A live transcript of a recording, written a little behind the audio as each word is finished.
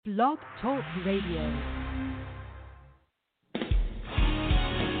Blog Talk Radio.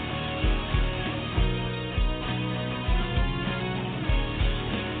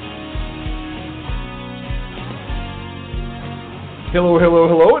 Hello, hello,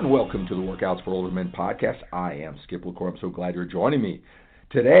 hello, and welcome to the Workouts for Older Men podcast. I am Skip LaCour. I'm so glad you're joining me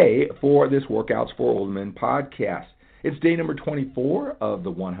today for this Workouts for Older Men podcast. It's day number 24 of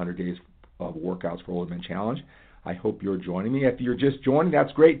the 100 Days of Workouts for Older Men Challenge. I hope you're joining me. If you're just joining,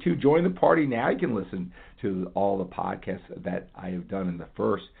 that's great too. Join the party now. You can listen to all the podcasts that I have done in the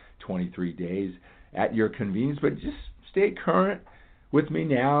first 23 days at your convenience, but just stay current with me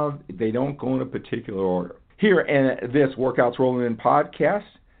now. They don't go in a particular order. Here in this Workouts for Older Men podcast,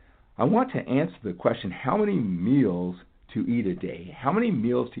 I want to answer the question, how many meals to eat a day? How many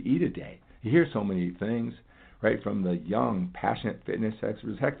meals to eat a day? You hear so many things, right, from the young, passionate fitness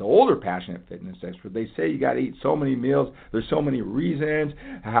experts, heck, the older passionate fitness experts. They say you got to eat so many meals. There's so many reasons,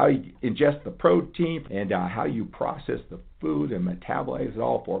 how you ingest the protein and how you process the food and metabolize it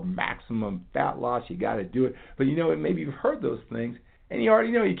all for maximum fat loss. You got to do it. But you know, maybe you've heard those things, and you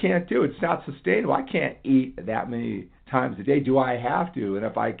already know you can't do it. It's not sustainable. I can't eat that many times a day. Do I have to? And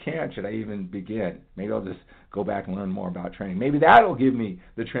if I can't, should I even begin? Maybe I'll just go back and learn more about training. Maybe that'll give me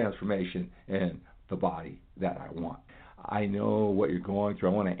the transformation in the body that I want. I know what you're going through.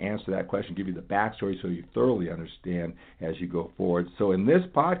 I want to answer that question, give you the backstory so you thoroughly understand as you go forward. So in this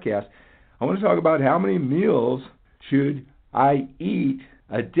podcast, I want to talk about how many meals should I eat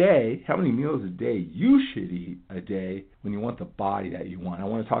a day, how many meals a day you should eat a day when you want the body that you want. I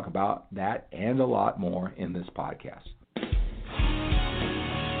want to talk about that and a lot more in this podcast.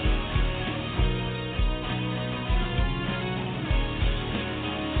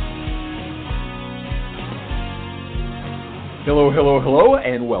 Hello, hello, hello,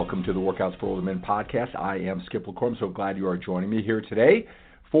 and welcome to the Workouts for Older Men podcast. I am Skip LaCour. I'm so glad you are joining me here today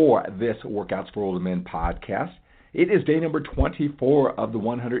for this Workouts for Older Men podcast. It is day number 24 of the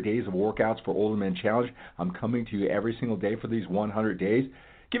 100 Days of Workouts for Older Men Challenge. I'm coming to you every single day for these 100 days,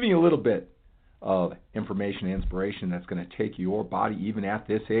 giving you a little bit of information and inspiration that's going to take your body, even at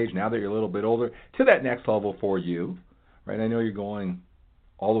this age, now that you're a little bit older, to that next level for you. Right? I know you're going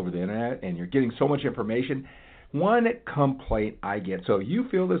all over the internet and you're getting so much information. One complaint I get, so if you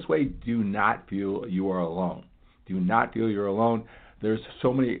feel this way, do not feel you are alone. Do not feel you're alone. There's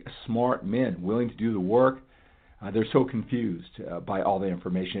so many smart men willing to do the work. They're so confused by all the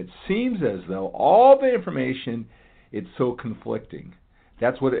information. It seems as though all the information, it's so conflicting.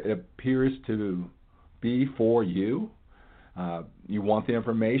 That's what it appears to be for you. You want the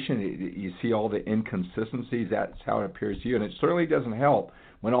information. You see all the inconsistencies. That's how it appears to you. And it certainly doesn't help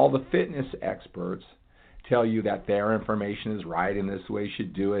when all the fitness experts tell you that their information is right and this way you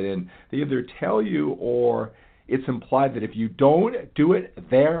should do it. And they either tell you or it's implied that if you don't do it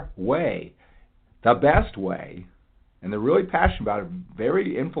their way, the best way, and they're really passionate about it,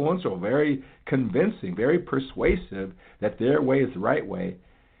 very influential, very convincing, very persuasive that their way is the right way.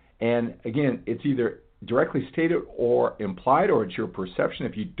 And again, it's either directly stated or implied, or it's your perception.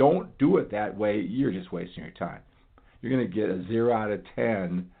 If you don't do it that way, you're just wasting your time. You're going to get a 0 out of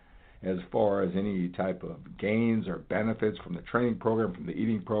 10 as far as any type of gains or benefits from the training program, from the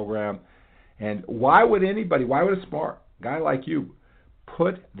eating program. And why would a smart guy like you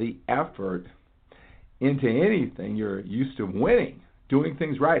put the effort into anything? You're used to winning, doing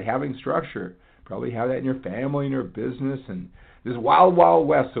things right, having structure. Probably have that in your family, in your business, and this wild, wild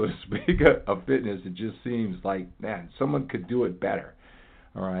west, so to speak, of fitness. It just seems like, man, someone could do it better.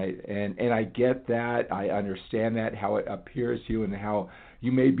 All right, and I get that. I understand that, how it appears to you and how you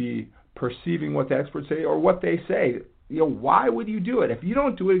may be perceiving what the experts say or what they say. You know, why would you do it? If you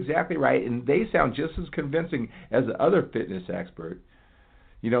don't do it exactly right and they sound just as convincing as the other fitness expert,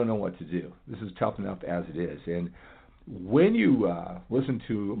 you don't know what to do. This is tough enough as it is. And when you listen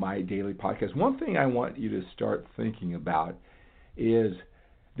to my daily podcast, one thing I want you to start thinking about is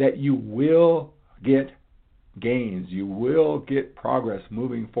that you will get gains. You will get progress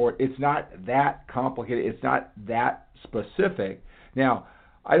moving forward. It's not that complicated. It's not that specific. Now,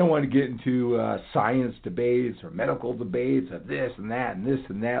 I don't want to get into science debates or medical debates of this and that and this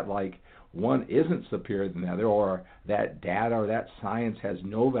and that, like one isn't superior than the other, or that data or that science has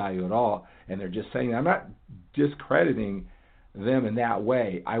no value at all, and they're just saying that. I'm not discrediting them in that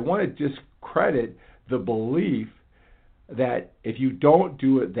way. I want to discredit the belief that if you don't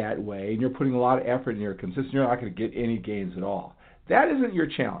do it that way and you're putting a lot of effort and you're consistent, you're not going to get any gains at all. That isn't your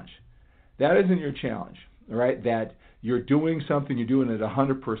challenge. That isn't your challenge, all right? That you're doing something, you're doing it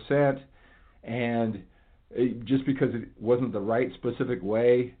 100%, and just because it wasn't the right specific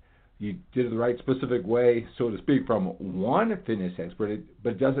way, you did it the right specific way, so to speak, from one fitness expert,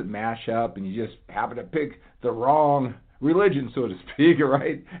 but it doesn't mash up, and you just happen to pick the wrong religion, so to speak,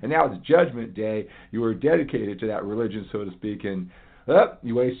 right? And now it's Judgment Day. You were dedicated to that religion, so to speak, and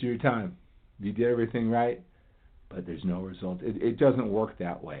you wasted your time. You did everything right, but there's no result. It doesn't work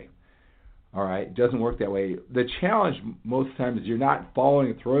that way. All right? It doesn't work that way. The challenge most times is you're not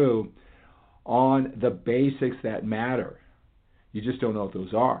following through on the basics that matter. You just don't know what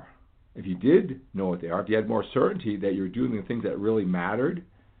those are. If you did know what they are, if you had more certainty that you're doing the things that really mattered,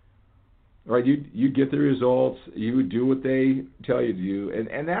 right, you get the results, you would do what they tell you to do,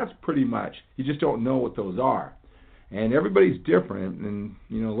 and that's pretty much. You just don't know what those are. And everybody's different, and,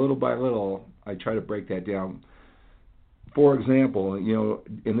 little by little, I try to break that down. For example,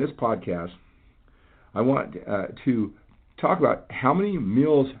 in this podcast, I want to talk about how many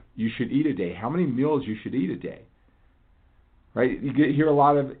meals you should eat a day, how many meals you should eat a day. Right? You hear a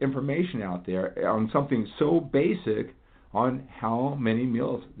lot of information out there on something so basic on how many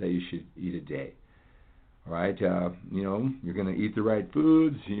meals that you should eat a day. All right? You're going to eat the right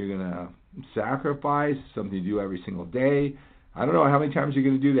foods. You're going to sacrifice something you do every single day. I don't know how many times you're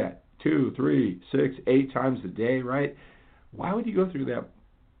going to do that. 2, 3, 6, 8 times a day, right? Why would you go through that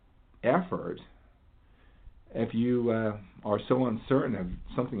effort if you are so uncertain of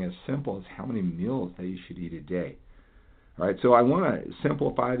something as simple as how many meals that you should eat a day? All right, so I want to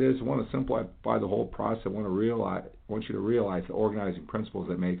simplify this. I want to simplify the whole process. I want you to realize the organizing principles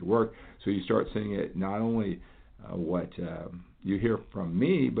that make it work, so you start seeing it not only what you hear from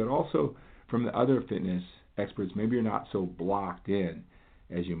me, but also from the other fitness experts. Maybe you're not so blocked in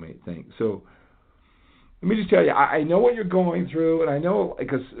as you may think. So let me just tell you, I know what you're going through, and I know,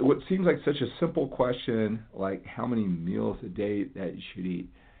 because what seems like such a simple question, like how many meals a day that you should eat,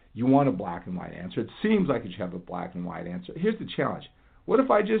 you want a black and white answer. It seems like you should have a black and white answer. Here's the challenge. What if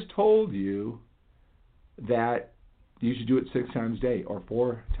I just told you that you should do it 6 times a day or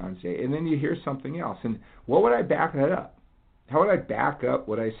 4 times a day, and then you hear something else? And what would I back that up? How would I back up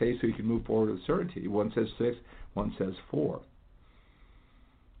what I say so you can move forward with certainty? One says 6, one says 4.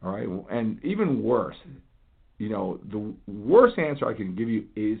 All right, and even worse, the worst answer I can give you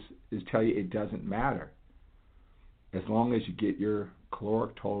is tell you it doesn't matter. As long as you get your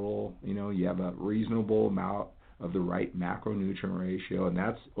caloric total, you have a reasonable amount of the right macronutrient ratio, and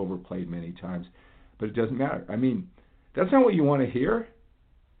that's overplayed many times, but it doesn't matter. I mean, that's not what you want to hear,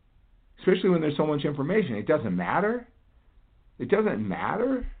 especially when there's so much information. It doesn't matter? It doesn't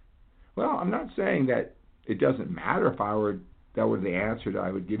matter? Well, I'm not saying that it doesn't matter if that were the answer that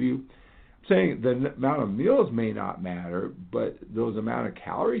I would give you. I'm saying the amount of meals may not matter, but those amount of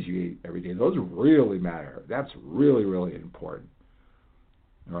calories you eat every day, those really matter. That's really, really important.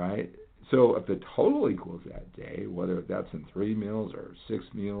 All right? So if the total equals that day, whether that's in 3 meals or 6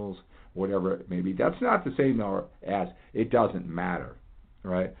 meals, whatever it may be, that's not the same as it doesn't matter.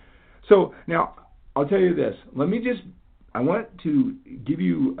 All right? So now, I'll tell you this. I want to give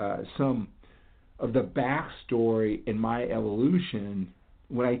you some of the backstory in my evolution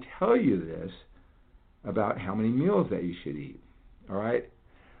when I tell you this about how many meals that you should eat. All right?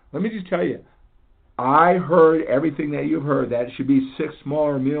 Let me just tell you, I heard everything that you've heard, that it should be 6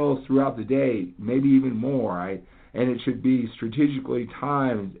 smaller meals throughout the day, maybe even more, right? And it should be strategically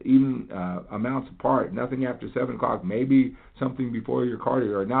timed, even amounts apart, nothing after 7 o'clock, maybe something before your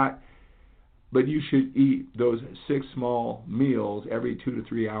cardio or not. But you should eat those 6 small meals every 2 to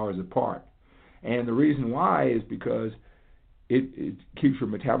 3 hours apart. And the reason why is because it keeps your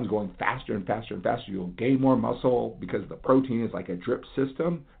metabolism going faster and faster and faster. You'll gain more muscle because the protein is like a drip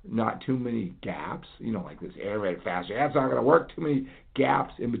system, not too many gaps, like this air rate faster. That's not going to work. Too many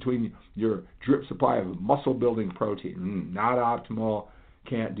gaps in between your drip supply of muscle-building protein. Not optimal.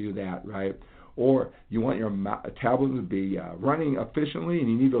 Can't do that, right? Or you want your metabolism to be running efficiently, and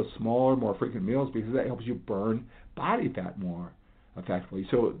you need those smaller, more frequent meals because that helps you burn body fat more effectively.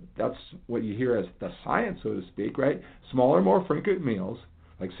 So that's what you hear as the science, so to speak, right? Smaller, more frequent meals,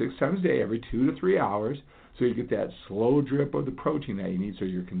 like 6 times a day, every 2 to 3 hours, so you get that slow drip of the protein that you need, so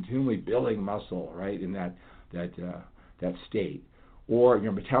you're continually building muscle, right, in that state. Or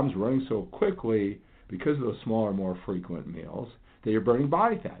your metabolism running so quickly because of those smaller, more frequent meals that you're burning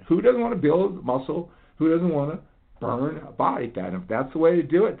body fat. Who doesn't want to build muscle? Who doesn't want to burn body fat? And if that's the way to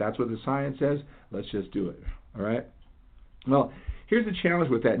do it, that's what the science says, let's just do it, all right? Well, here's the challenge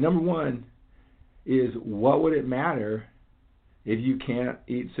with that. Number one is, what would it matter if you can't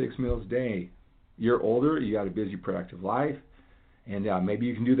eat 6 meals a day? You're older, you got a busy, productive life, and maybe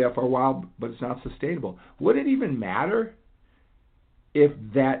you can do that for a while, but it's not sustainable. Would it even matter if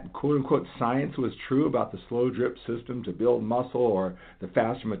that quote-unquote science was true about the slow drip system to build muscle or the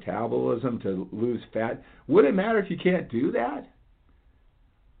faster metabolism to lose fat, would it matter if you can't do that?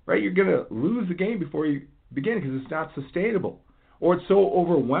 Right? You're going to lose the game before you begin because it's not sustainable. Or it's so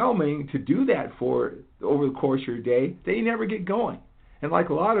overwhelming to do that for over the course of your day that you never get going. And like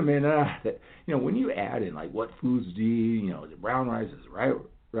a lot of men, when you add in like what foods do you eat, the brown rice is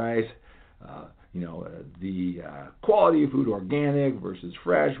rice, the quality of food, organic versus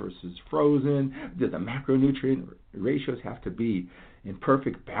fresh versus frozen. Do the macronutrient ratios have to be in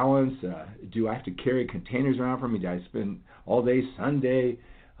perfect balance? Do I have to carry containers around for me? Do I spend all day Sunday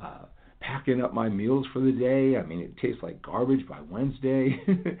packing up my meals for the day? I mean, it tastes like garbage by Wednesday,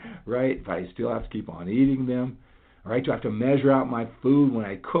 right? If I still have to keep on eating them, all right? Do I have to measure out my food when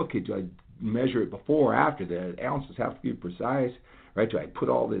I cook it? Do I measure it before or after? The ounces have to be precise, right? Do I put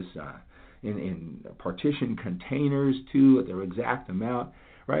all this in partition containers too at their exact amount,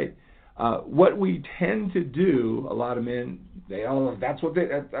 right? What we tend to do, a lot of men, that's what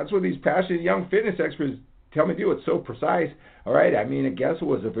these passionate young fitness experts tell me to do. It's so precise, all right? I mean, I guess it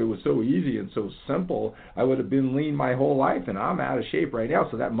was if it was so easy and so simple, I would have been lean my whole life, and I'm out of shape right now,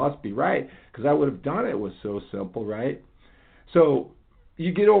 so that must be right because I would have done it. It was so simple, right? So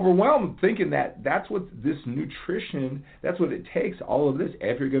you get overwhelmed thinking that that's what this nutrition, that's what it takes, all of this,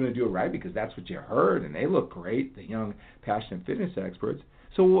 if you're going to do it right, because that's what you heard, and they look great, the young passionate fitness experts.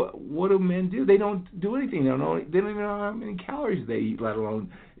 So what do men do? They don't do anything. They don't even know how many calories they eat, let alone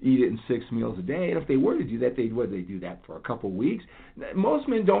eat it in 6 meals a day. And if they were to do that, they do that for a couple of weeks. Most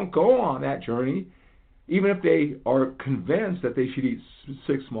men don't go on that journey, even if they are convinced that they should eat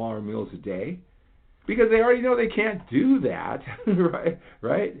 6 smaller meals a day, because they already know they can't do that,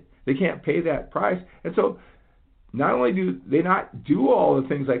 right? They can't pay that price. And so not only do they not do all the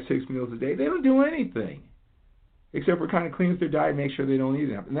things like 6 meals a day, they don't do anything except for kind of clean up their diet and make sure they don't eat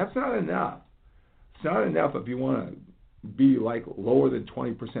enough. And that's not enough. It's not enough if you want to be like lower than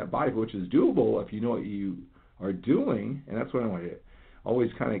 20% body, which is doable if you know what you are doing. And that's what I want to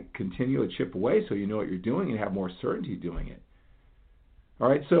always kind of continue to chip away so you know what you're doing and have more certainty doing it. All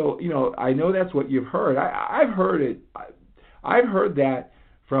right, so, I know that's what you've heard. I've heard it. I've heard that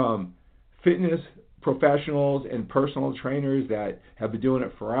from fitness professionals and personal trainers that have been doing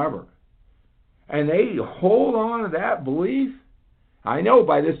it forever. And they hold on to that belief. I know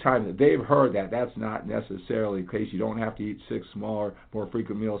by this time that they've heard that that's not necessarily the case. You don't have to eat 6 smaller, more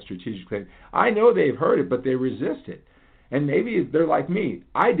frequent meals strategically. I know they've heard it, but they resist it. And maybe they're like me.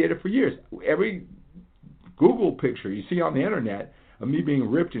 I did it for years. Every Google picture you see on the internet of me being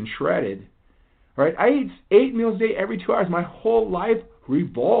ripped and shredded, all right, I eat 8 meals a day every 2 hours. My whole life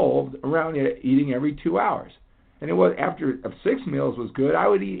revolved around eating every 2 hours. And it was after 6 meals was good, I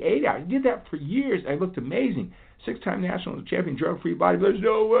would eat 8 hours. I did that for years. I looked amazing. 6-time national champion, drug-free body. There's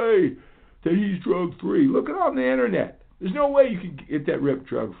no way that he's drug-free. Look it on the internet. There's no way you can get that ripped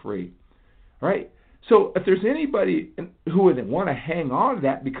drug-free. All right? So if there's anybody who would want to hang on to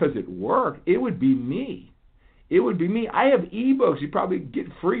that because it worked, it would be me. It would be me. I have ebooks. You probably get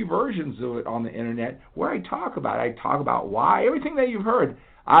free versions of it on the internet where I talk about it. I talk about why. Everything that you've heard,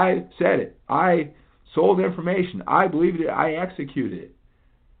 I said it. I sold information. I believed it. I executed it.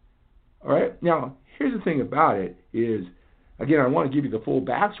 All right? Now, here's the thing about it is, again, I want to give you the full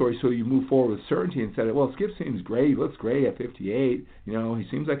backstory so you move forward with certainty and said, well, Skip seems great. He looks great at 58. He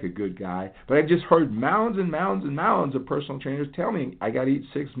seems like a good guy. But I just heard mounds and mounds and mounds of personal trainers tell me I got to eat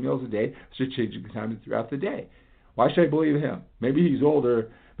 6 meals a day, strategic time throughout the day. Why should I believe him? Maybe he's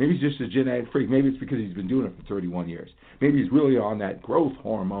older. Maybe he's just a genetic freak. Maybe it's because he's been doing it for 31 years. Maybe he's really on that growth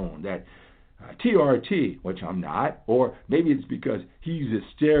hormone, that TRT, which I'm not. Or maybe it's because he uses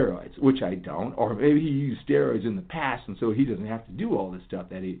steroids, which I don't. Or maybe he used steroids in the past, and so he doesn't have to do all this stuff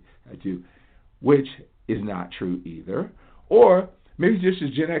that I do, which is not true either. Or maybe he's just a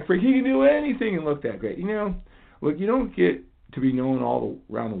genetic freak. He can do anything and look that great. Look, you don't get to be known all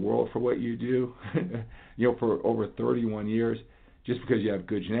around the world for what you do, for over 31 years, just because you have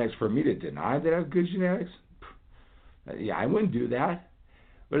good genetics. For me to deny that I have good genetics, I wouldn't do that.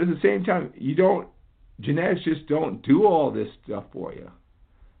 But at the same time, genetics just don't do all this stuff for you,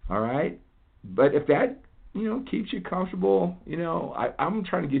 all right? But if that, keeps you comfortable, I'm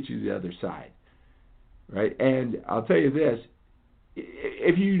trying to get you to the other side, right? And I'll tell you this,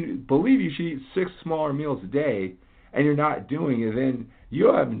 if you believe you should eat 6 smaller meals a day and you're not doing it, then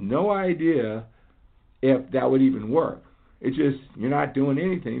you have no idea if that would even work. It's just you're not doing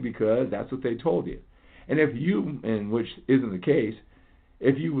anything because that's what they told you. And which isn't the case,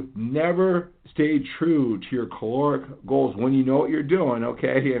 if you never stayed true to your caloric goals when you know what you're doing,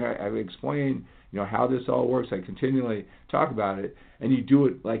 okay, and I've explained, how this all works. I continually talk about it, and you do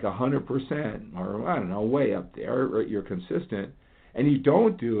it like 100%, or I don't know, way up there, or you're consistent, and you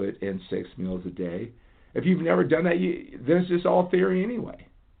don't do it in 6 meals a day. If you've never done that, then it's just all theory anyway.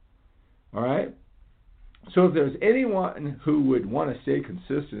 All right? So if there's anyone who would want to stay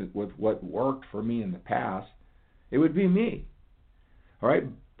consistent with what worked for me in the past, it would be me. All right?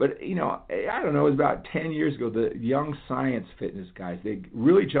 But, I don't know, it was about 10 years ago, the young science fitness guys, they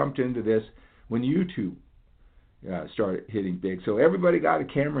really jumped into this when YouTube started hitting big. So everybody got a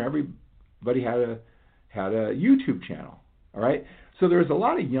camera, everybody had a YouTube channel. All right? So there's a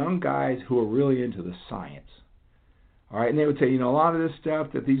lot of young guys who are really into the science. All right? And they would say, a lot of this stuff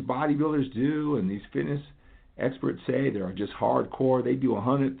that these bodybuilders do and these fitness experts say, they're just hardcore. They do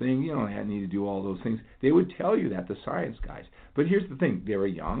 100 things. You don't need to do all those things. They would tell you that, the science guys. But here's the thing. They were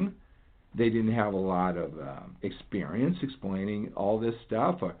young. They didn't have a lot of experience explaining all this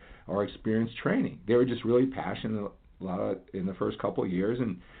stuff or experience training. They were just really passionate in the first couple of years,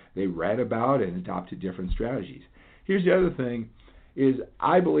 and they read about and adopted different strategies. Here's the other thing, is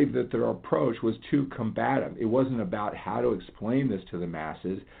I believe that their approach was too combative. It wasn't about how to explain this to the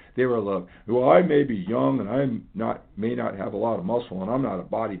masses. They were like, well, I may be young and I may not have a lot of muscle and I'm not a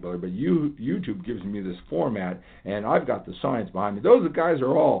bodybuilder, but YouTube gives me this format and I've got the science behind me. Those guys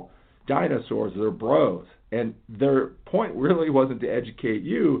are all dinosaurs. They're bros. And their point really wasn't to educate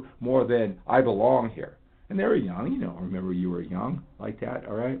you more than I belong here. And they were young. Remember you were young like that,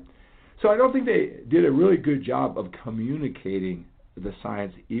 all right? So I don't think they did a really good job of communicating the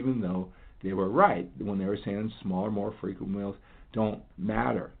science, even though they were right when they were saying smaller, more frequent meals don't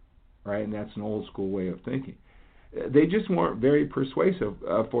matter, right? And that's an old school way of thinking. They just weren't very persuasive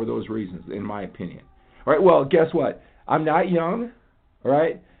for those reasons, in my opinion. All right, well, guess what? I'm not young, all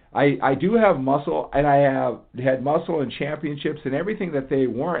right? I do have muscle, and I have had muscle and championships and everything that they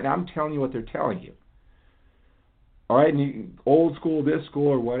weren't, and I'm telling you what they're telling you. All right, and old school, this school,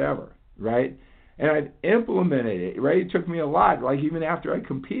 or whatever, right? And I've implemented it, right? It took me a lot. Like even after I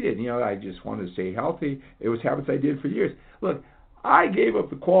competed, I just wanted to stay healthy. It was habits I did for years. Look, I gave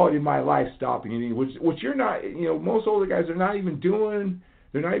up the quality of my life stopping eating, which you're not, most older guys are not even doing.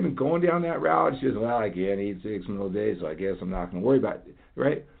 They're not even going down that route. It's just, well, I can't eat 6 meals a day, so I guess I'm not going to worry about it,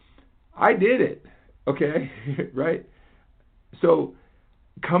 right? I did it, okay, right? So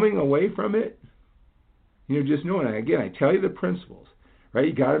coming away from it, just knowing, again, I tell you the principles. Right,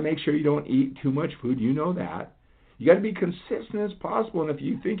 you got to make sure you don't eat too much food. You know that. You got to be consistent as possible, and if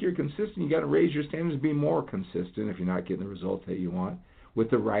you think you're consistent, you got to raise your standards, be more consistent. If you're not getting the results that you want with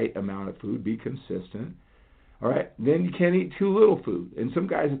the right amount of food, be consistent. All right, then you can't eat too little food. And some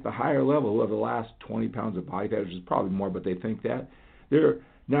guys at the higher level who have the last 20 pounds of body fat, which is probably more, but they think that they're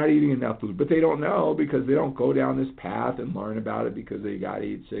not eating enough food, but they don't know because they don't go down this path and learn about it because they got to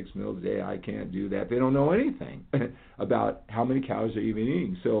eat 6 meals a day. I can't do that. They don't know anything about how many calories they're even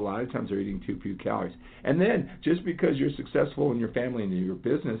eating. So a lot of times they're eating too few calories. And then just because you're successful in your family and in your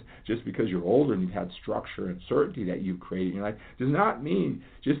business, just because you're older and you've had structure and certainty that you've created in your life, does not mean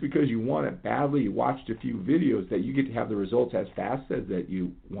just because you want it badly, you watched a few videos, that you get to have the results as fast as that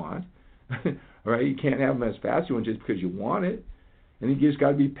you want. All right, you can't have them as fast as you want just because you want it. And you just got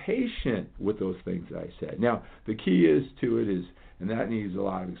to be patient with those things that I said. Now, the key to it is, and that needs a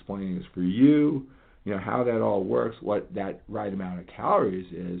lot of explaining, is for you, how that all works, what that right amount of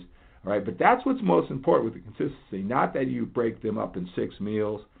calories is, all right? But that's what's most important with the consistency, not that you break them up in 6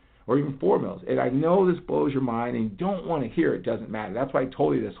 meals or even 4 meals. And I know this blows your mind, and you don't want to hear it. Doesn't matter. That's why I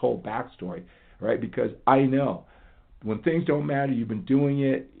told you this whole backstory, right? Because I know when things don't matter, you've been doing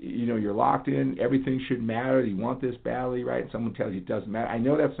it, you're locked in, everything should matter, you want this badly, right? And someone tells you it doesn't matter. I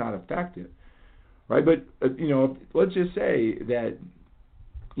know that's not effective, right? But, let's just say that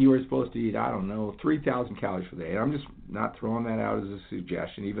you were supposed to eat, 3,000 calories for the day. And I'm just not throwing that out as a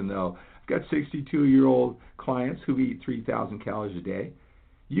suggestion, even though I've got 62-year-old clients who eat 3,000 calories a day.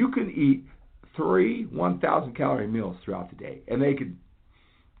 You can eat 3 1,000-calorie meals throughout the day, and they could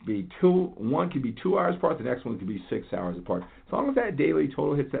be one could be 2 hours apart, the next one could be 6 hours apart. As long as that daily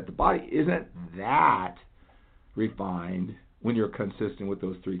total hits that, the body isn't that refined when you're consistent with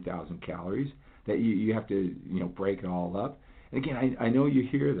those 3,000 calories that you have to break it all up. And again, I know you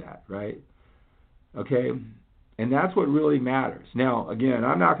hear that, right? Okay, and that's what really matters. Now, again,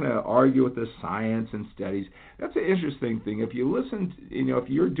 I'm not going to argue with the science and studies. That's an interesting thing. If you listen, if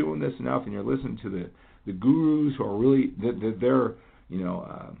you're doing this enough and you're listening to the gurus who are really their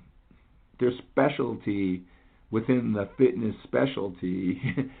specialty within the fitness specialty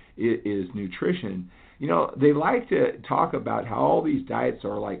is nutrition. They like to talk about how all these diets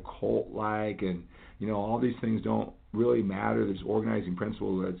are like cult-like and, all these things don't really matter. There's organizing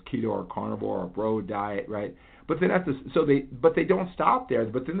principles. That's keto or carnivore or bro diet, right? But then they don't stop there.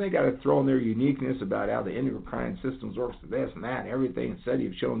 But then they got to throw in their uniqueness about how the endocrine systems works to this and that and everything. And study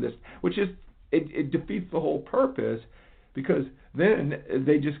have shown this, which is it defeats the whole purpose, because then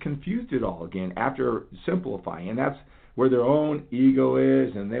they just confused it all again after simplifying, and that's where their own ego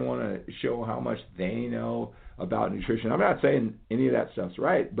is, and they want to show how much they know about nutrition. I'm not saying any of that stuff's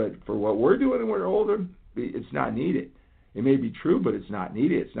right, but for what we're doing when we're older, it's not needed. It may be true, but it's not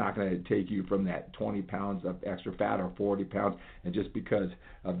needed. It's not going to take you from that 20 pounds of extra fat or 40 pounds, and just because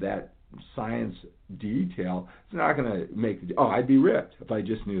of that science detail, it's not going to make, I'd be ripped if I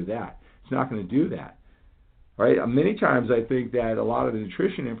just knew that. It's not going to do that. Right? Many times I think that a lot of the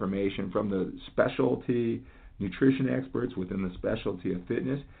nutrition information from the specialty nutrition experts within the specialty of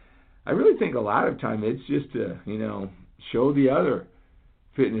fitness, I really think a lot of time it's just to, show the other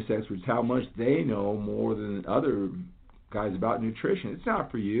fitness experts how much they know more than other guys about nutrition. It's not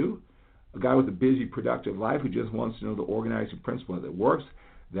for you. A guy with a busy, productive life who just wants to know the organizing principle that works,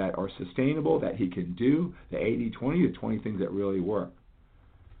 that are sustainable, that he can do, the 80-20, the 20 things that really work.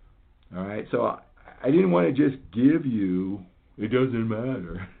 All right? So I didn't want to just give you, it doesn't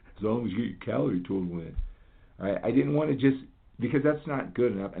matter as long as you get your calorie total in. All right? I didn't want to just, because that's not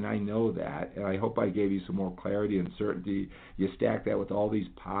good enough, and I know that, and I hope I gave you some more clarity and certainty. You stack that with all these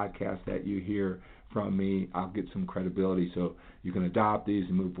podcasts that you hear from me, I'll get some credibility so you can adopt these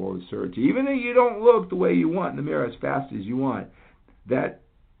and move forward with certainty. Even though you don't look the way you want in the mirror as fast as you want, that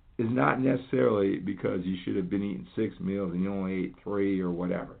is not necessarily because you should have been eating 6 meals and you only ate 3 or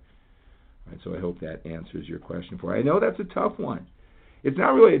whatever. All right, so I hope that answers your question for you. I know that's a tough one. It's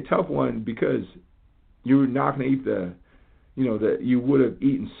not really a tough one because you're not going to eat that you would have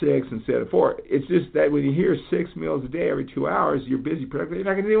eaten 6 instead of 4. It's just that when you hear 6 meals a day every 2 hours, you're busy, productive, you're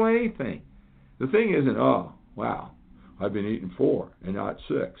not going to do anything. The thing isn't, wow, I've been eating 4 and not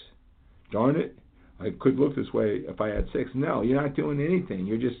 6. Darn it, I could look this way if I had 6. No, you're not doing anything.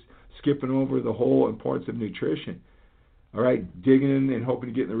 You're just skipping over the whole importance of nutrition. All right, digging in and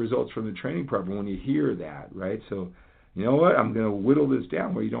hoping to get the results from the training program when you hear that, right? So, you know what? I'm going to whittle this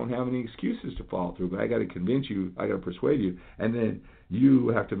down where you don't have any excuses to follow through, but I got to convince you, I got to persuade you, and then you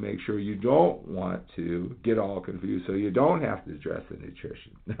have to make sure you don't want to get all confused so you don't have to address the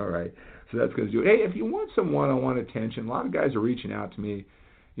nutrition, all right? So that's going to do it. Hey, if you want some one-on-one attention, a lot of guys are reaching out to me.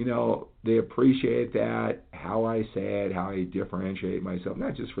 They appreciate that, how I say it, how I differentiate myself,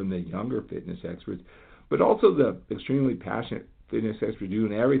 not just from the younger fitness experts, but also the extremely passionate fitness experts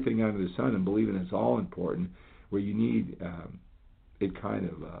doing everything under the sun and believing it's all important, where you need it kind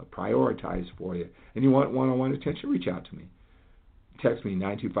of prioritized for you. And you want one-on-one attention, reach out to me. Text me,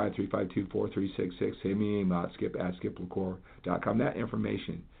 925-352-4366. Send me an email at skip@skiplacour.com. That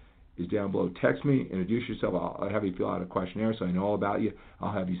information is down below. Text me, introduce yourself. I'll have you fill out a questionnaire so I know all about you.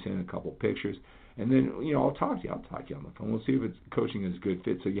 I'll have you send a couple pictures. And then, I'll talk to you. I'll talk to you on the phone. We'll see if coaching is a good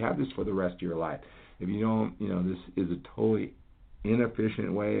fit. So you have this for the rest of your life. If you don't, this is a totally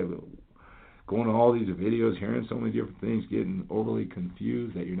inefficient way of going to all these videos, hearing so many different things, getting overly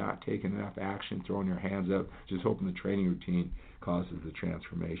confused that you're not taking enough action, throwing your hands up, just hoping the training routine causes the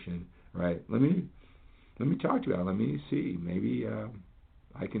transformation, right? Let me talk to you about it. Let me see. Maybe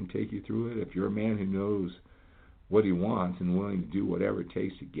I can take you through it. If you're a man who knows what he wants and willing to do whatever it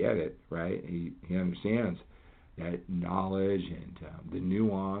takes to get it, right? He understands that knowledge and the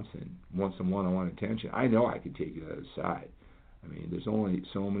nuance and wants some one-on-one attention. I know I can take you to the other side. I mean, there's only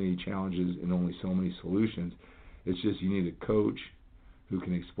so many challenges and only so many solutions. It's just you need a coach who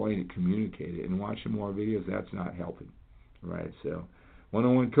can explain it, communicate it, and watching more videos, that's not helping, right? So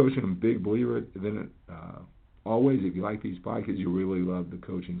one-on-one coaching, I'm a big believer. Then always, if you like these podcasts, you really love the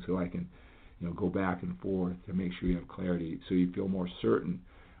coaching, so I can go back and forth to make sure you have clarity so you feel more certain.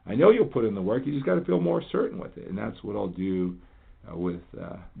 I know you'll put in the work. You just got to feel more certain with it, and that's what I'll do with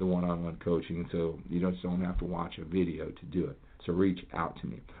the one-on-one coaching, so you just don't have to watch a video to do it. So reach out to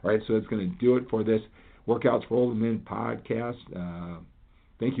me. All right, so that's going to do it for this Workouts for Older Men podcast.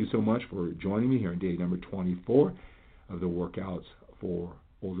 Thank you so much for joining me here on day number 24 of the Workouts for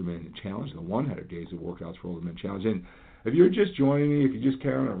Older Men Challenge, the 100 Days of Workouts for Older Men Challenge. And if you're just joining me, if you just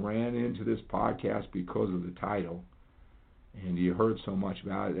kind of ran into this podcast because of the title and you heard so much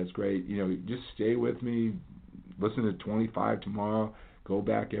about it, that's great. Just stay with me. Listen to 25 tomorrow. Go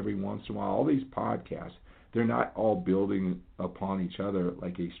back every once in a while. All these podcasts, they're not all building upon each other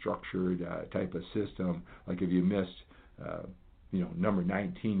like a structured type of system. Like if you missed, number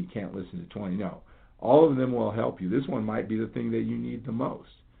 19, you can't listen to 20. No, all of them will help you. This one might be the thing that you need the most.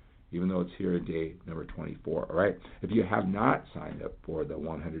 even though it's here at day number 24. All right. If you have not signed up for the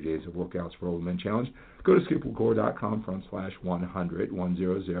 100 Days of Workouts for Older Men Challenge, go to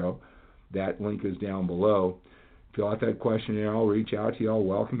skiplecor.com/100. That link is down below. Fill out that questionnaire. I'll reach out to you. I'll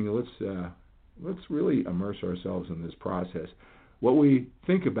welcome you. Let's really immerse ourselves in this process. What we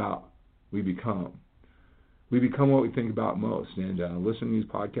think about, we become. We become what we think about most. And listening to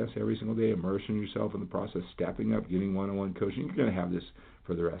these podcasts every single day, immersing yourself in the process, stepping up, getting one-on-one coaching, you're going to have this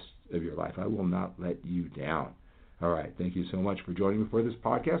for the rest of your life. I will not let you down. All right. Thank you so much for joining me for this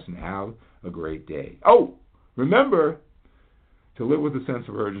podcast, and have a great day. Oh, remember to live with a sense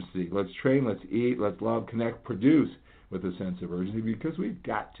of urgency. Let's train, let's eat, let's love, connect, produce with a sense of urgency, because we've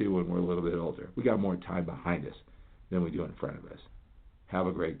got to when we're a little bit older. We got more time behind us than we do in front of us. Have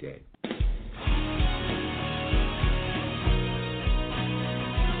a great day.